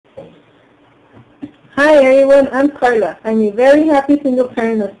Hi everyone, I'm Carla. I'm a very happy single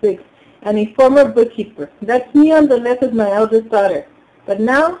parent of 6 and a former bookkeeper. That's me on the left as my eldest daughter. But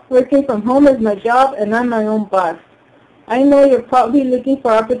now, working from home is my job and I'm my own boss. I know you're probably looking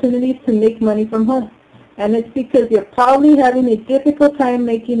for opportunities to make money from home. And it's because you're probably having a difficult time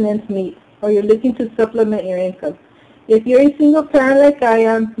making ends meet, or you're looking to supplement your income. If you're a single parent like I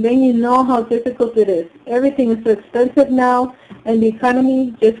am, then you know how difficult it is. Everything is so expensive now, and the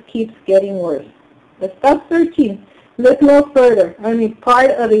economy just keeps getting worse. But stop searching. Look no further. I'm a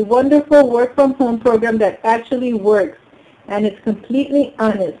part of a wonderful work-from-home program that actually works, and it's completely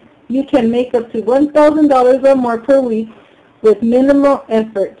honest. You can make up to $1,000 or more per week with minimal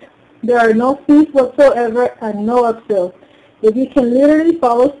effort. There are no fees whatsoever and no upsells. If you can literally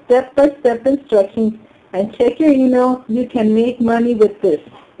follow step-by-step instructions and check your email, you can make money with this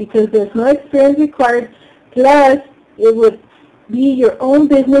because there's no experience required. Plus, it would be your own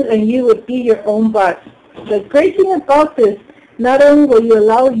business and you would be your own boss. The great thing about this, not only will you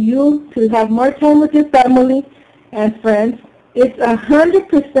allow you to have more time with your family and friends, it's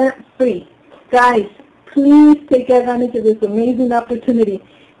 100% free. Guys, please take advantage of this amazing opportunity.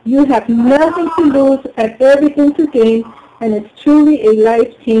 You have nothing to lose and everything to gain, and it's truly a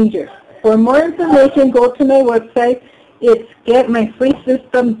life changer. For more information, go to my website. It's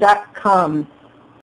getmyfreesystem.com.